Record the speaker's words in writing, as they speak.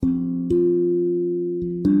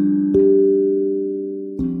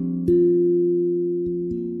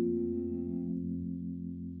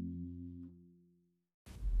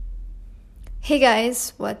Hey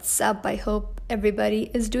guys, what's up? I hope everybody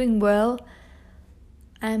is doing well.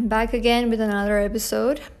 I'm back again with another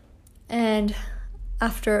episode, and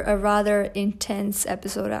after a rather intense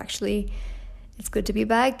episode, actually, it's good to be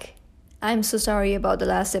back. I'm so sorry about the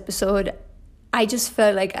last episode. I just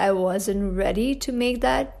felt like I wasn't ready to make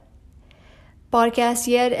that podcast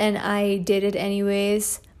yet, and I did it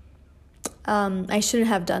anyways. I shouldn't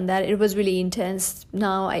have done that. It was really intense.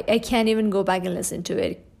 Now I can't even go back and listen to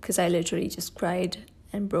it because I literally just cried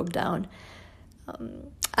and broke down.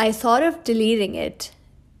 I thought of deleting it,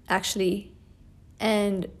 actually,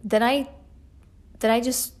 and then I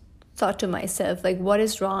just thought to myself, like, what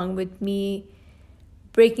is wrong with me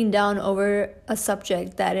breaking down over a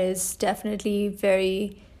subject that is definitely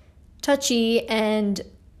very touchy and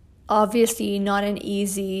obviously not an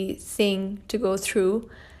easy thing to go through.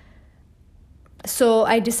 So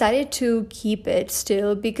I decided to keep it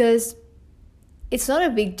still because it's not a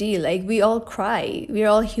big deal. Like, we all cry. We're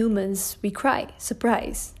all humans. We cry.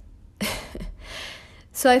 Surprise.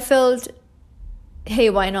 So I felt, hey,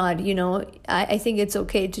 why not? I think it's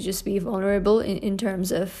okay to just be vulnerable in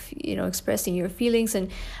terms of, expressing your feelings.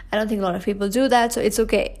 And I don't think a lot of people do that. So it's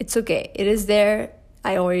okay. It's okay. It is there.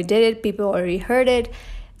 I already did it. People already heard it.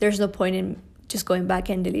 There's no point in just going back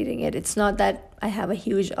and deleting it. It's not that I have a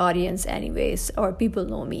huge audience anyways, or people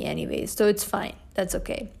know me anyways. So it's fine. That's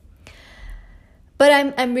okay.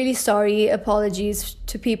 But I'm really sorry. Apologies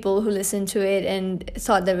to people who listened to it and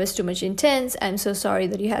thought there was too much intense. I'm so sorry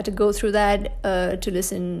that you had to go through that to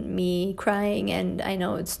listen me crying. And I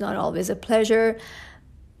know it's not always a pleasure,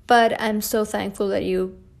 but I'm so thankful that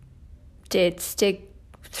you did stick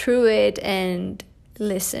through it and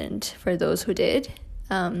listened, for those who did.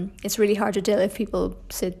 It's really hard to tell if people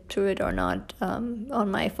sit through it or not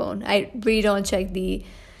on my phone. I really don't check the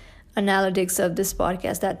analytics of this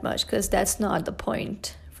podcast that much because that's not the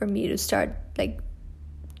point for me to start,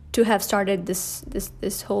 to have started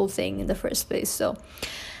this whole thing in the first place. So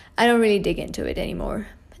I don't really dig into it anymore,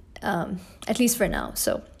 at least for now.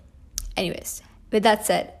 So anyways, with that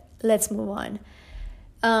said, let's move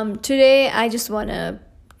on. Today I just want to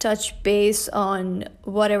touch base on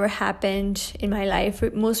whatever happened in my life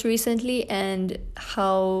most recently, and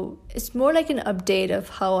how it's more like an update of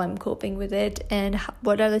how I'm coping with it and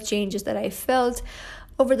what are the changes that I felt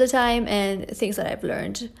over the time and things that I've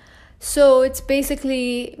learned. So it's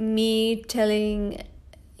basically me telling,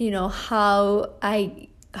 how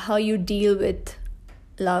you deal with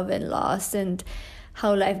love and loss and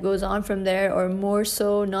how life goes on from there, or more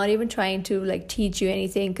so not even trying to teach you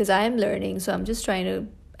anything because I am learning. So I'm just trying to,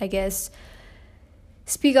 I guess,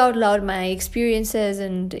 speak out loud my experiences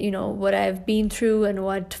and, what I've been through and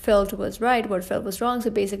what felt was right, what felt was wrong. So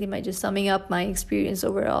basically, just summing up my experience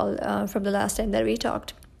overall from the last time that we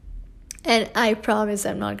talked. And I promise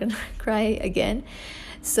I'm not going to cry again.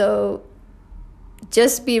 So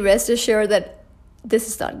just be rest assured that this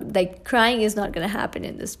is not, crying is not going to happen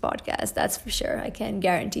in this podcast. That's for sure. I can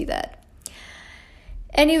guarantee that.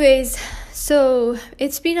 Anyways, so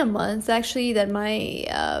it's been a month actually that my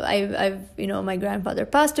grandfather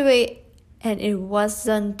passed away, and it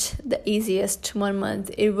wasn't the easiest 1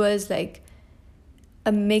 month. It was like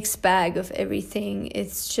a mixed bag of everything.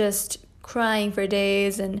 It's just crying for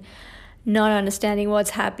days and not understanding what's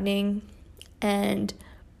happening, and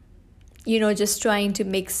just trying to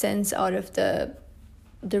make sense out of the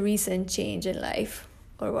recent change in life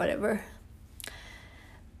or whatever.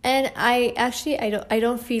 And I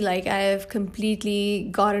don't feel like I have completely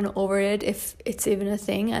gotten over it, if it's even a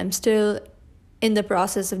thing. I'm still in the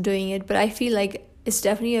process of doing it, but I feel like it's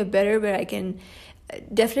definitely a better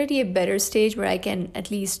stage where I can at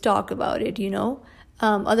least talk about it,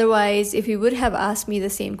 Otherwise, if you would have asked me the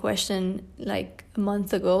same question like a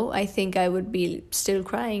month ago, I think I would be still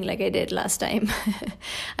crying like I did last time.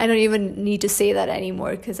 I don't even need to say that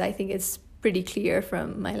anymore because I think it's pretty clear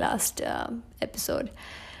from my last episode.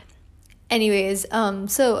 Anyways,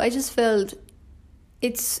 so I just felt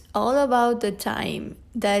it's all about the time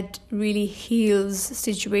that really heals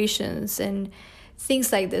situations and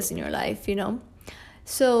things like this in your life,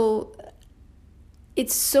 So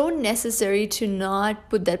it's so necessary to not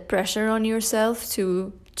put that pressure on yourself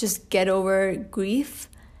to just get over grief.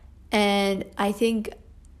 And I think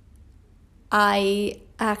I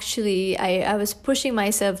was pushing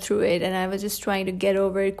myself through it, and I was just trying to get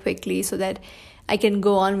over it quickly so that I can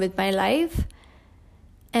go on with my life.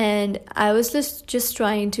 And I was just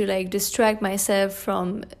trying to distract myself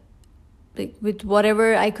from with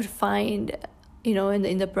whatever I could find,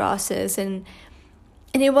 in the process, and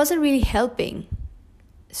it wasn't really helping.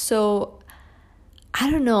 So I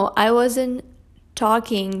don't know, I wasn't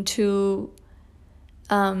talking to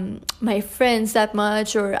my friends that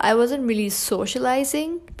much, or I wasn't really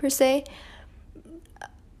socializing per se,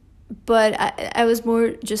 but I was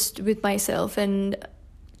more just with myself and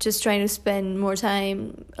just trying to spend more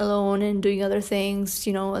time alone and doing other things,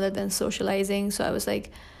 other than socializing. So I was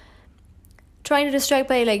like trying to distract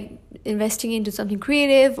by like investing into something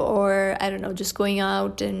creative, or I don't know, just going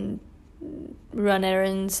out and run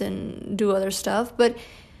errands and do other stuff. But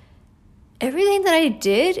everything that I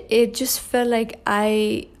did, it just felt like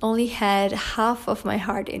I only had half of my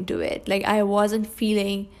heart into it. Like I wasn't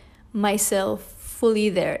feeling myself fully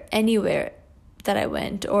there anywhere that I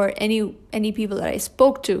went, or any people that I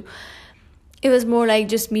spoke to. It was more like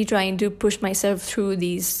just me trying to push myself through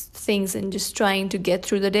these things and just trying to get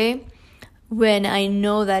through the day, when I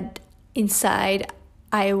know that inside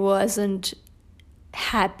I wasn't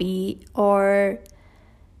happy or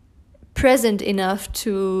present enough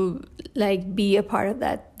to like be a part of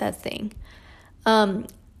that thing.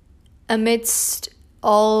 Amidst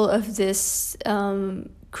all of this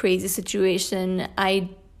crazy situation, I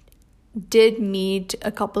did meet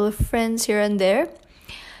a couple of friends here and there.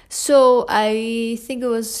 So I think it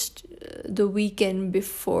was the weekend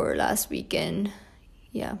before last weekend.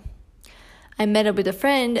 Yeah, I met up with a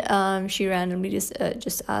friend. She randomly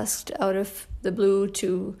just asked out of the blue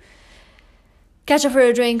to catch up for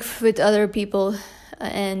a drink with other people,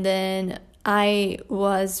 and then I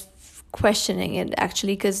was questioning it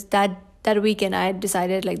actually, because that weekend I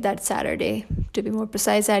decided, like that Saturday to be more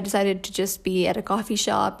precise, I decided to just be at a coffee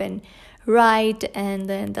shop and write, and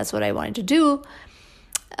then that's what I wanted to do.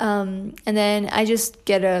 And then I just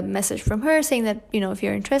get a message from her saying that, if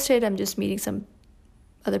you're interested, I'm just meeting some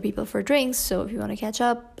other people for drinks, so if you want to catch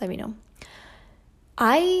up, let me know.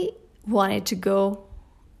 I wanted to go,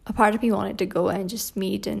 a part of me wanted to go and just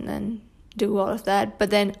meet and then do all of that, but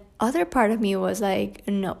then other part of me was like,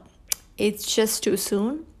 no, it's just too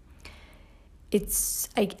soon.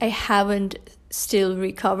 I haven't still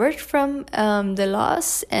recovered from the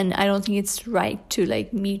loss, and I don't think it's right to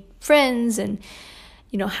like meet friends and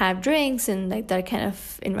have drinks and like that kind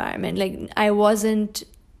of environment. Like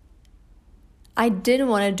I didn't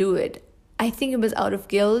want to do it. I think it was out of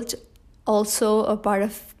guilt. Also, a part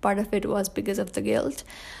of it was because of the guilt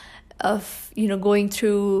of going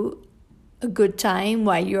through a good time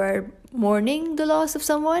while you are mourning the loss of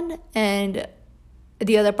someone, and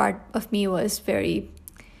the other part of me was very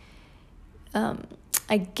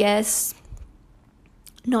I guess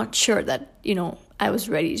not sure that I was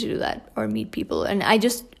ready to do that or meet people. And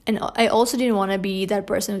I also didn't want to be that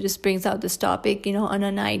person who just brings out this topic on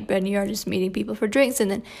a night when you're just meeting people for drinks,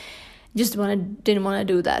 and then didn't want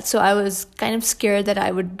to do that. So I was kind of scared that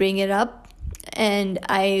I would bring it up, and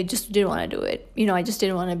I just didn't want to do it. I just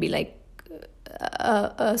didn't want to be like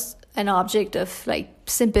an object of like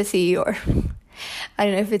sympathy, or I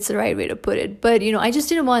don't know if it's the right way to put it, but I just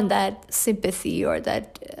didn't want that sympathy or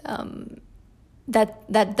that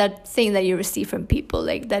that thing that you receive from people,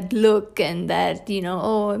 like that look and that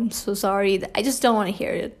oh, I'm so sorry. I just don't want to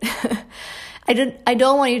hear it. I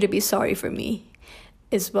don't want you to be sorry for me,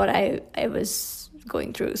 is what I was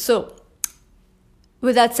going through. So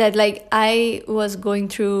with that said, like I was going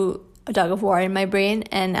through a tug of war in my brain,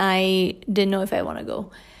 and I didn't know if I want to go.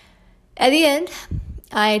 At the end,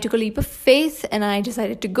 I took a leap of faith and I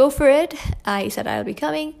decided to go for it. I said I'll be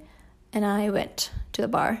coming, and I went to the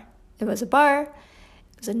bar. It was a bar.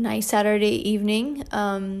 It was a nice Saturday evening,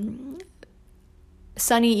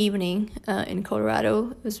 sunny evening in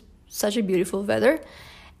Colorado. It was such a beautiful weather,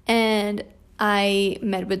 and I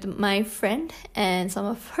met with my friend and some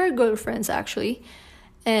of her girlfriends actually,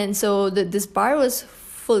 and so this bar was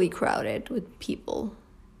fully crowded with people.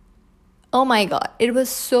 Oh my god, it was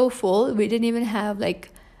so full. We didn't even have like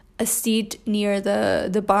a seat near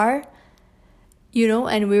the bar,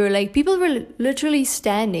 and we were like, people were literally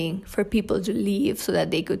standing for people to leave so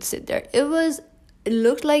that they could sit there. It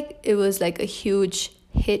looked like it was like a huge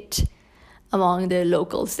hit among the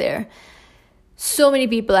locals there. So many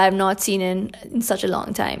people I have not seen in such a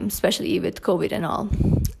long time, especially with COVID and all.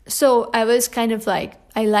 So I was kind of like,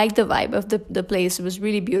 I liked the vibe of the place. It was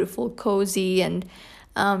really beautiful, cozy, and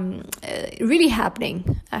really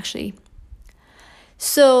happening actually.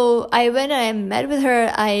 So I went and I met with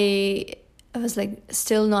her. I was like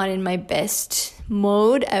still not in my best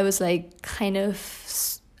mode. I was like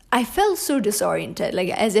I felt so disoriented, like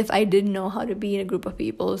as if I didn't know how to be in a group of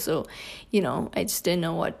people. So I just didn't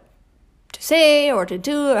know what to say or to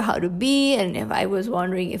do or how to be, and if I was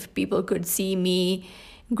wondering if people could see me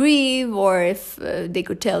grieve or if they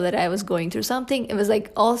could tell that I was going through something. It was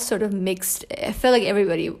like all sort of mixed. I felt like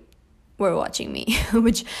everybody were watching me,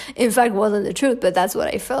 which in fact wasn't the truth, but that's what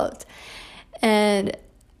I felt. And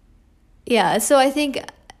yeah, so I think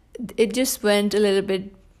it just went a little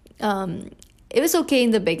bit, it was okay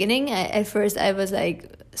in the beginning. At first I was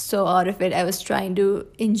like so out of it. I was trying to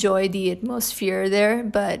enjoy the atmosphere there,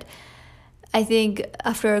 but I think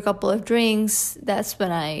after a couple of drinks, that's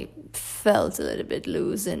when I felt a little bit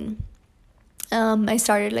loose. And I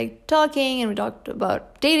started like talking, and we talked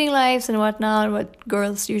about dating lives and whatnot, what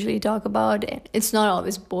girls usually talk about. It's not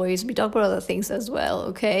always boys. We talk about other things as well,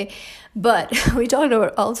 okay? But we talked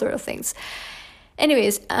about all sorts of things.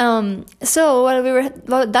 Anyways, so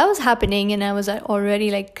while that was happening, and I was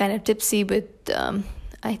already like kind of tipsy, but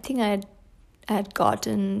I think I had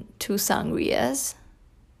gotten 2 sangrias.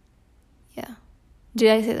 Yeah,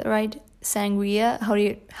 did I say that right? Sangria.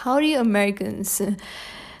 How do Americans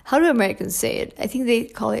say it? I think they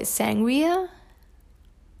call it sangria.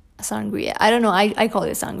 Sangria. I don't know. I call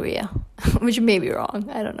it sangria, which may be wrong.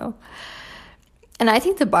 I don't know. And I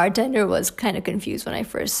think the bartender was kind of confused when I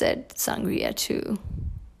first said sangria too.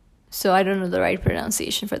 So I don't know the right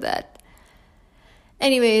pronunciation for that.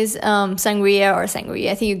 Anyways, sangria or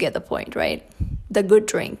sangria, I think you get the point, right? The good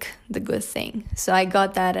drink, the good thing. So I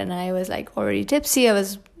got that, and I was like already tipsy. I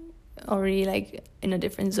was already like in a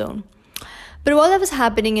different zone. But while that was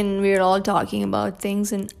happening and we were all talking about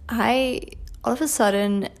things, and all of a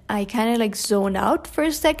sudden, I kind of like zoned out for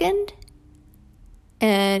a second.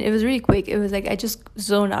 And it was really quick. It was like I just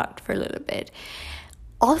zoned out for a little bit.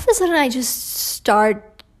 All of a sudden, I just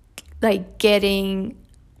start like getting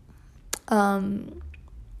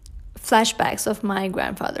flashbacks of my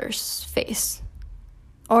grandfather's face.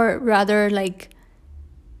 Or rather, like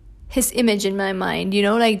his image in my mind,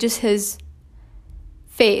 like just his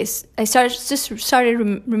face. I started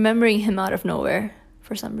remembering him out of nowhere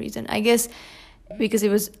for some reason. I guess because it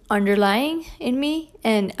was underlying in me,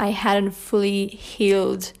 and I hadn't fully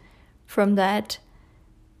healed from that.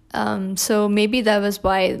 So maybe that was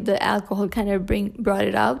why the alcohol kind of brought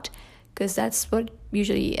it out, because that's what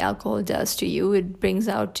usually alcohol does to you. It brings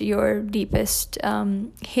out your deepest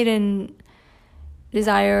hidden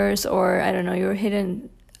desires, or I don't know, your hidden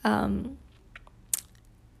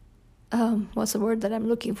what's the word that I'm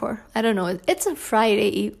looking for? I don't know. It's a Friday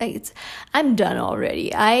eve. I'm done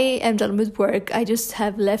already. I am done with work. I just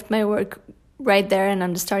have left my work right there, and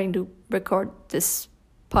I'm just starting to record this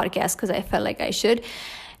podcast because I felt like I should.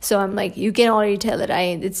 So I'm like, you can already tell that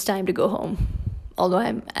it's time to go home. Although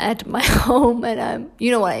I'm at my home, and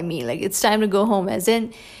you know what I mean. Like, it's time to go home, as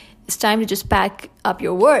in it's time to just pack up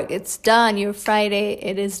your work. It's done. Your Friday,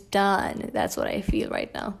 it is done. That's what I feel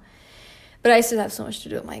right now. But I still have so much to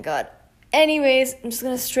do. Oh my God. Anyways, I'm just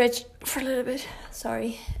going to stretch for a little bit.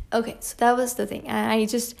 Sorry. Okay, so that was the thing. I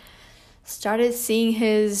just started seeing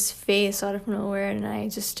his face out of nowhere, and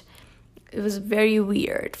it was very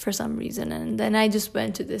weird for some reason. And then I just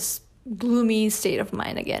went to this gloomy state of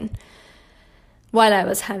mind again while I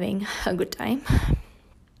was having a good time.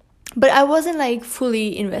 But I wasn't like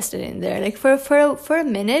fully invested in there. Like for a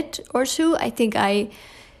minute or two, I think I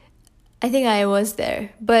was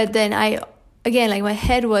there. But then again, like my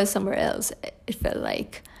head was somewhere else, it felt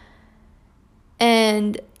like.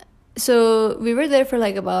 And so we were there for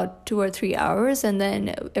like about 2 or 3 hours, and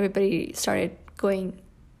then everybody started going,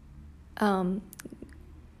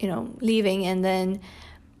 leaving. And then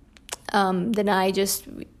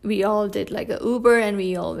we all did like a Uber, and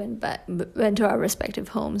we all went to our respective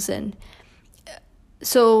homes. And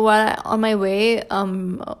so on my way,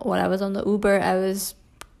 while I was on the Uber, I was,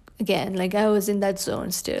 again, like I was in that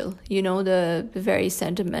zone still, the very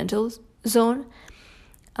sentimental zone.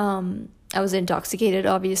 I was intoxicated,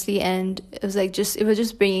 obviously, and it was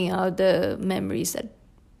just bringing out the memories, that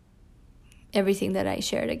everything that I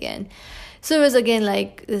shared again. So it was again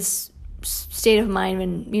like this state of mind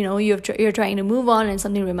when you're trying to move on, and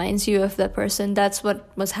something reminds you of that person. That's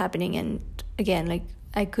what was happening. And again, like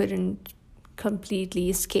I couldn't completely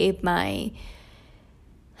escape my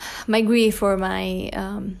grief or my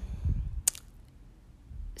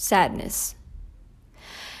sadness.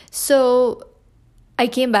 So I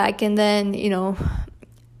came back, and then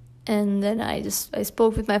I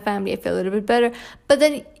spoke with my family. I felt a little bit better. But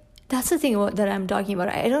then that's the thing that I'm talking about.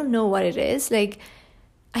 I don't know what it is. Like,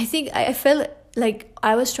 I think I felt like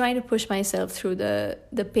I was trying to push myself through the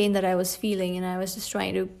pain that I was feeling, and I was just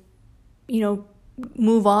trying to,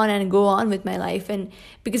 move on and go on with my life. And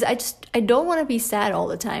because I don't want to be sad all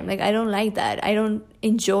the time. Like, I don't like that. I don't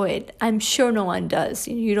enjoy it. I'm sure no one does.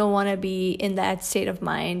 You don't want to be in that state of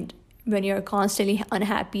mind when you're constantly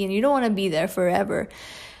unhappy, and you don't want to be there forever.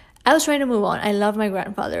 I was trying to move on. I love my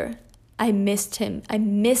grandfather. I missed him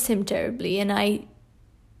terribly, and I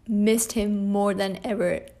missed him more than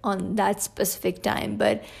ever on that specific time.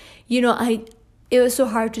 But it was so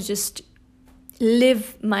hard to just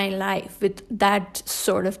live my life with that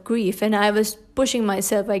sort of grief, and I was pushing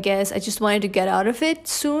myself. I guess I just wanted to get out of it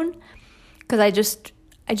soon, because I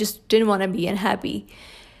just didn't want to be unhappy.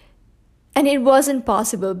 And it wasn't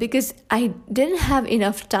possible because I didn't have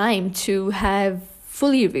enough time to have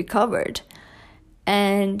fully recovered.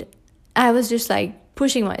 And I was just like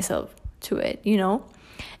pushing myself to it,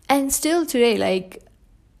 And still today, like,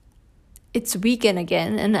 it's weekend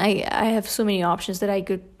again, and I have so many options that I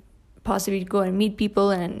could possibly go and meet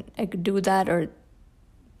people, and I could do that, or,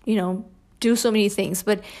 do so many things.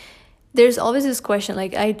 But there's always this question,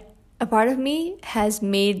 like, a part of me has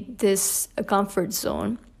made this a comfort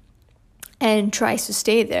zone and tries to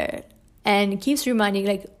stay there and keeps reminding,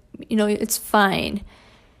 like, it's fine.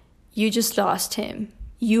 You just lost him.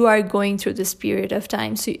 You are going through this period of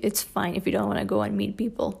time, so it's fine if you don't want to go and meet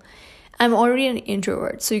people. I'm already an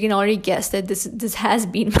introvert, so you can already guess that this has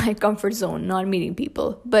been my comfort zone, not meeting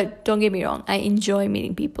people. But don't get me wrong, I enjoy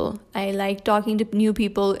meeting people. I like talking to new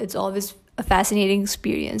people. It's always a fascinating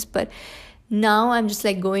experience. But now I'm just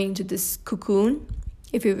like going to this cocoon,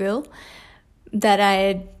 if you will, that I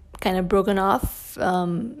had kind of broken off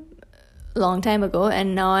long time ago,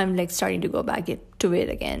 and now I'm like starting to go back to it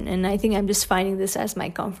again. And I think I'm just finding this as my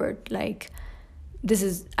comfort. Like,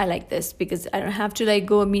 I like this because I don't have to like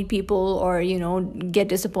go meet people, or get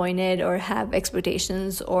disappointed, or have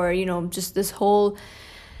expectations, or just this whole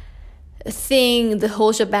thing, the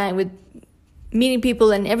whole shebang with meeting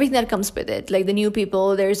people and everything that comes with it. Like the new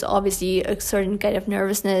people, there's obviously a certain kind of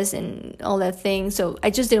nervousness and all that thing. So I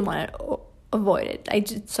just didn't want to avoid it. I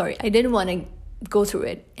didn't want to go through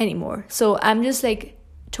it anymore. So I'm just like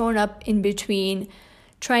torn up in between,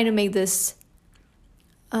 trying to make this,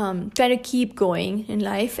 trying to keep going in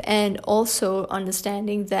life, and also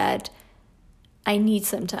understanding that I need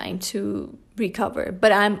some time to recover.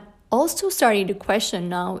 But I'm also starting to question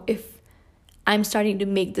now if I'm starting to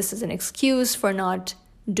make this as an excuse for not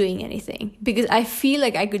doing anything, because I feel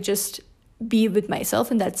like I could just be with myself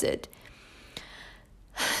and that's it.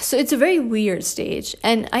 So it's a very weird stage,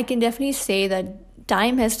 and I can definitely say that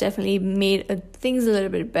time has definitely made things a little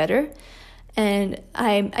bit better, and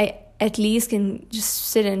I at least can just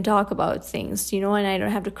sit and talk about things, and I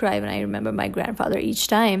don't have to cry when I remember my grandfather each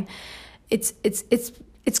time. It's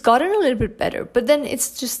gotten a little bit better, but then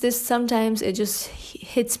it's just this, sometimes it just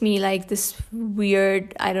hits me like this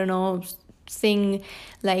weird, I don't know, thing,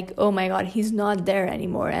 like, oh my God, he's not there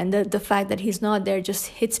anymore. And the fact that he's not there just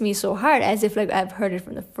hits me so hard, as if like I've heard it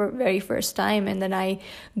from the very first time, and then I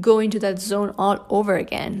go into that zone all over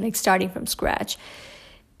again, like starting from scratch.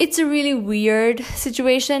 It's a really weird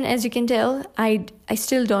situation, as you can tell. I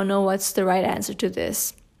still don't know what's the right answer to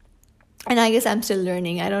this, and I guess I'm still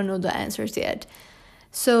learning. I don't know the answers yet.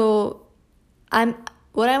 So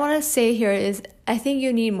what I want to say here is, I think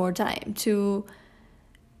you need more time to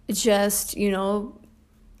just,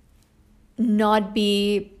 not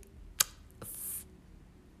be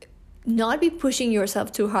pushing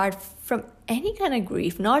yourself too hard from any kind of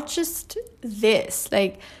grief, not just this.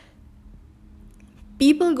 Like,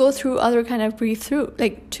 people go through other kind of grief too,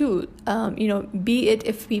 be it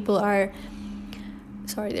if people are,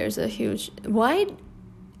 sorry, there's a huge, why?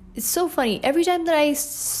 It's so funny. Every time that I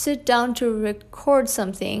sit down to record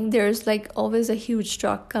something, there's like always a huge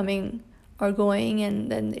truck coming or going,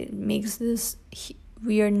 and then it makes this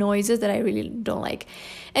weird noises that I really don't like.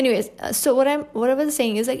 Anyways, so what I was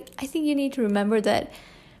saying is, like, I think you need to remember that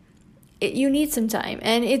you need some time,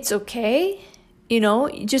 and it's okay.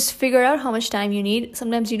 Just figure out how much time you need.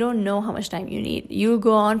 Sometimes you don't know how much time you need. You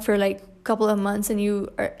go on for like a couple of months, and you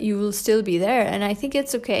will still be there. And I think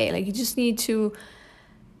it's okay. Like, you just need to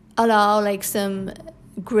allow like some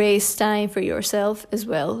grace time for yourself as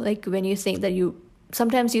well. Like, when you think that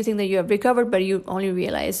sometimes you think that you have recovered, but you only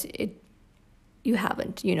realize you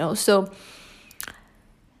haven't, So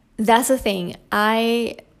that's the thing.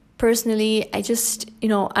 I just,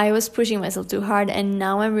 I was pushing myself too hard, and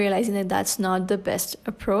now I'm realizing that that's not the best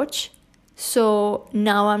approach. So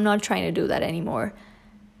now I'm not trying to do that anymore.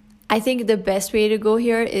 I think the best way to go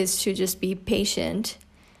here is to just be patient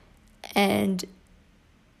and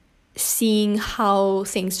seeing how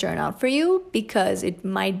things turn out for you, because it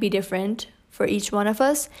might be different for each one of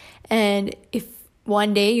us. And if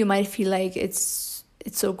one day you might feel like it's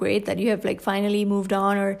so great that you have like finally moved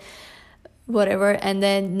on or whatever, and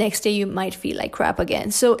then next day you might feel like crap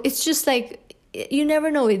again. So it's just like, you never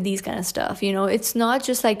know with these kind of stuff, it's not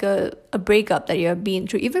just like a breakup that you have been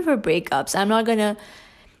through. Even for breakups, I'm not gonna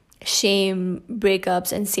shame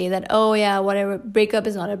breakups and say that, oh yeah, whatever, breakup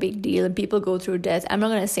is not a big deal and people go through death. I'm not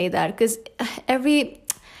gonna say that, because every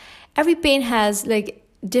pain has like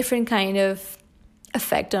different kind of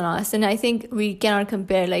effect on us. And I think we cannot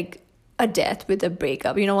compare like a death with a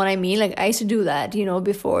breakup. You know what I mean? Like I used to do that,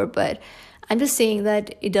 before, but I'm just saying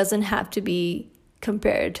that it doesn't have to be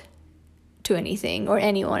compared to anything or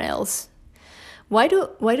anyone else. Why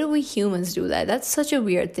do we humans do that? That's such a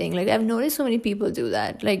weird thing. Like I've noticed so many people do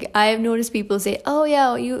that. Like I've noticed people say, "Oh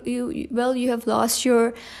yeah, you have lost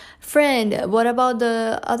your friend. What about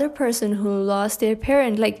the other person who lost their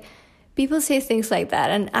parent?" Like people say things like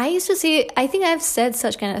that. And I used to say, I think I've said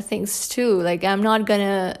such kind of things too. Like I'm not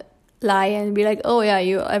gonna lie and be like, "Oh yeah,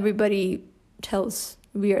 everybody tells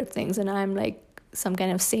weird things and I'm like some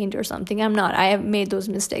kind of saint or something." I'm not. I have made those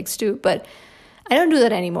mistakes too, but I don't do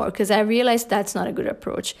that anymore because I realized that's not a good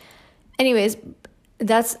approach. Anyways,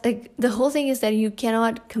 that's like the whole thing is that you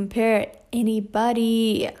cannot compare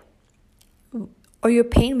anybody or your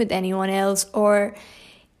pain with anyone else, or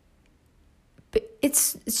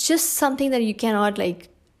it's just something that you cannot like,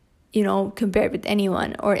 compare with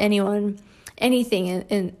anyone or anything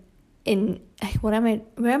in where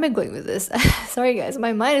am I going with this? Sorry guys,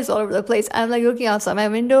 my mind is all over the place. I'm like looking outside my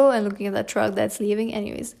window and looking at that truck that's leaving.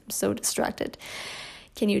 Anyways, I'm so distracted.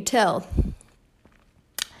 Can you tell?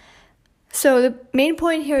 So the main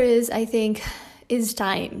point here is, I think, is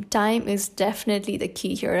time. Time is definitely the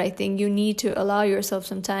key here. I think you need to allow yourself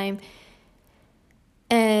some time,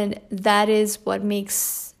 and that is what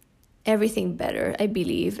makes everything better, I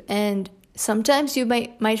believe. And sometimes you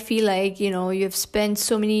might feel like, you've spent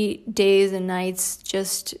so many days and nights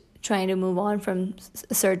just trying to move on from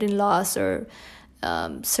a certain loss or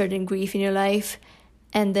certain grief in your life,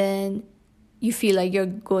 and then you feel like you're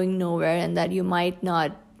going nowhere and that you might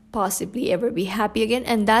not possibly ever be happy again.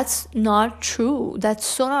 And that's not true. That's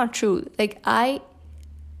so not true. Like I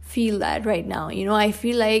feel that right now, I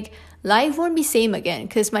feel like life won't be same again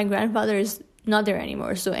because my grandfather is not there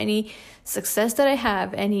anymore. So any success that I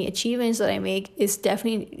have, any achievements that I make is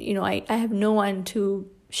definitely, I have no one to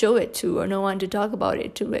show it to or no one to talk about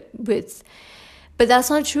it with. But that's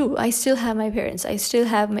not true. I still have my parents. I still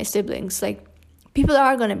have my siblings. Like people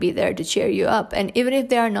are going to be there to cheer you up. And even if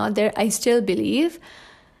they are not there, I still believe,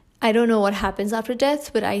 I don't know what happens after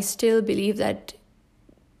death, but I still believe that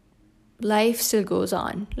life still goes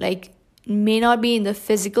on. Like may not be in the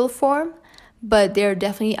physical form, but they're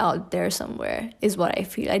definitely out there somewhere is what I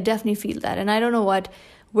feel. I definitely feel that. And I don't know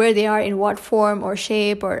where they are, in what form or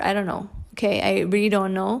shape, or I don't know. Okay, I really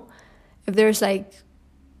don't know if there's like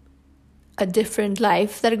a different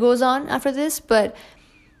life that goes on after this, but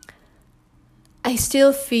I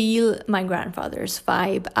still feel my grandfather's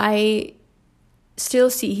vibe. I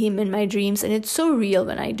still see him in my dreams, and it's so real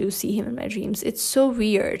when I do see him in my dreams. It's so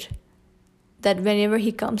weird that whenever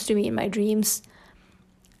he comes to me in my dreams,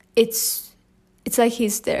 it's like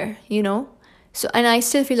he's there, So, and I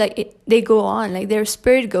still feel like they go on, like their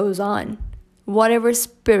spirit goes on. Whatever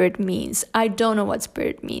spirit means. I don't know what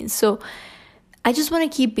spirit means. So I just want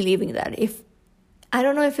to keep believing that. I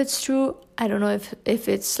don't know if it's true. I don't know if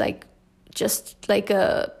it's like just like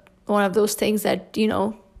one of those things that,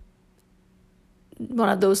 one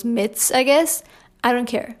of those myths, I guess. I don't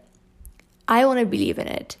care. I want to believe in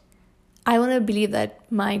it. I want to believe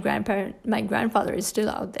that my grandfather is still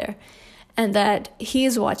out there, and that he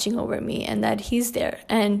is watching over me, and that he's there.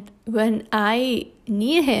 And when I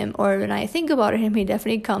need him, or when I think about him, he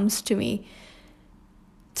definitely comes to me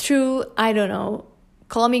through, I don't know,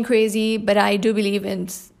 call me crazy, but I do believe in,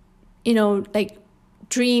 like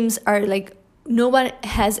dreams are like, no one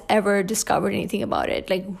has ever discovered anything about it.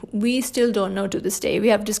 Like we still don't know to this day. We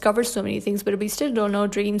have discovered so many things, but we still don't know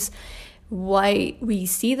dreams, why we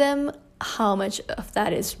see them, how much of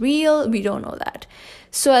that is real. We don't know that.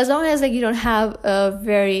 So as long as like you don't have a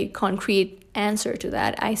very concrete answer to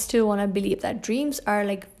that, I still want to believe that dreams are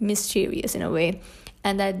like mysterious in a way,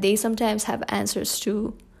 and that they sometimes have answers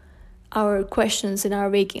to our questions in our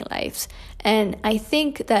waking lives. And I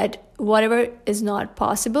think that whatever is not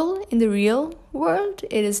possible in the real world,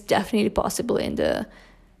 it is definitely possible in the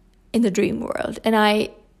dream world. And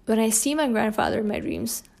when I see my grandfather in my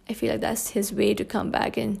dreams, I feel like that's his way to come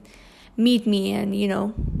back and meet me, and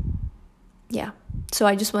yeah. So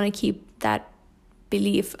I just want to keep that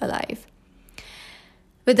belief alive.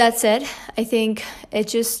 With that said, I think I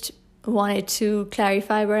just wanted to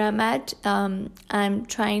clarify where I'm at. I'm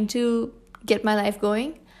trying to get my life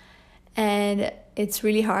going, and it's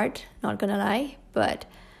really hard, not gonna lie, but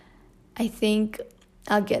I think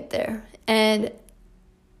I'll get there. And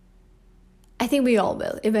I think we all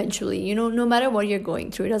will eventually, no matter what you're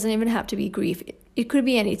going through. It doesn't even have to be grief. It could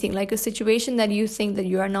be anything, like a situation that you think that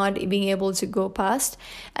you are not being able to go past.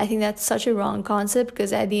 I think that's such a wrong concept,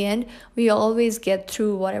 because at the end, we always get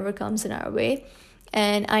through whatever comes in our way.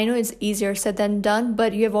 And I know it's easier said than done,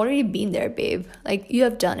 but you have already been there, babe. Like, you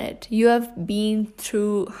have done it. You have been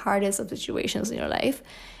through hardest of situations in your life,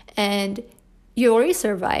 and you already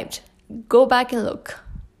survived. Go back and look.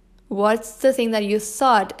 What's the thing that you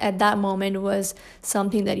thought at that moment was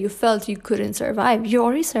something that you felt you couldn't survive? You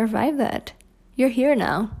already survived that. You're here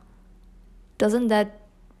now. Doesn't that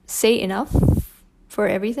say enough for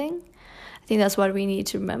everything? I think that's what we need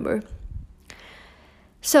to remember.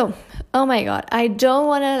 So, oh my God, I don't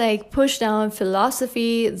want to push down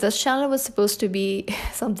philosophy. This channel was supposed to be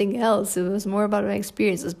something else. It was more about my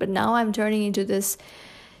experiences, but now I'm turning into this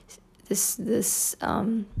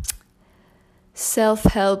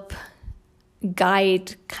self-help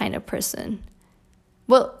guide kind of person.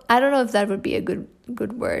 Well, I don't know if that would be a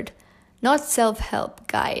good word. Not self-help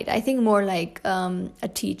guide. I think more like a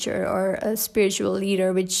teacher or a spiritual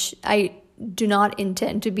leader, which I do not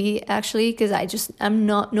intend to be, actually, because I'm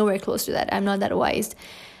not nowhere close to that. I'm not that wise.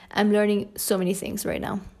 I'm learning so many things right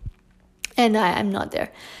now, and I'm not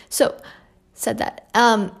there. So, said that.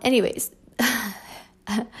 Anyways,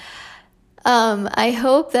 I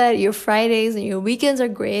hope that your Fridays and your weekends are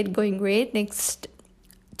going great. Next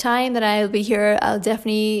time that I'll be here, I'll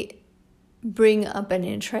definitely bring up an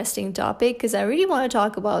interesting topic, because I really want to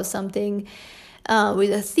talk about something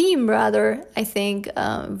with a theme, rather, I think,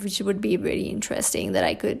 which would be really interesting that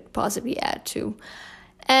I could possibly add to,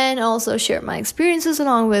 and also share my experiences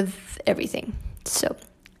along with everything. So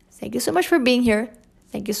thank you so much for being here.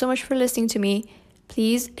 Thank you so much for listening to me.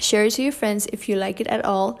 Please share it to your friends if you like it at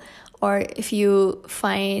all, or if you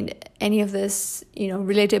find any of this,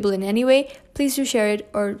 relatable in any way. Please do share it,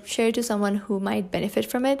 or share it to someone who might benefit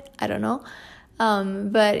from it. I don't know.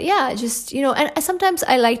 But yeah, just, and sometimes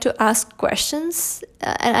I like to ask questions,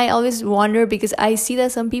 and I always wonder, because I see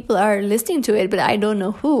that some people are listening to it, but I don't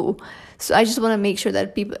know who. So I just want to make sure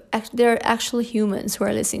that there are actual humans who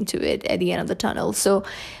are listening to it at the end of the tunnel. So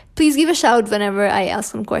please give a shout whenever I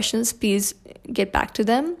ask some questions. Please get back to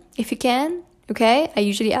them if you can. Okay, I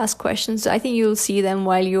usually ask questions, so I think you'll see them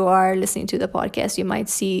while you are listening to the podcast. You might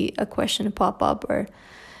see a question pop up, or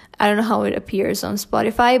I don't know how it appears on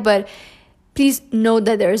Spotify, but please note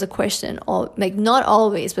that there is a question, not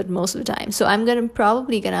always, but most of the time. So I'm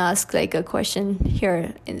probably gonna ask a question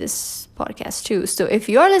here in this podcast too. So if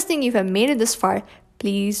you are listening, if you have made it this far,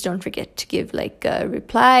 please don't forget to give a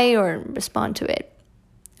reply or respond to it.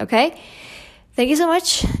 Okay? Thank you so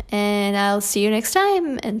much, and I'll see you next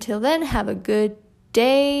time. Until then, have a good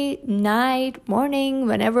day, night, morning,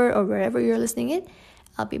 whenever or wherever you're listening it.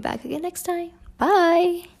 I'll be back again next time.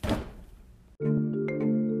 Bye.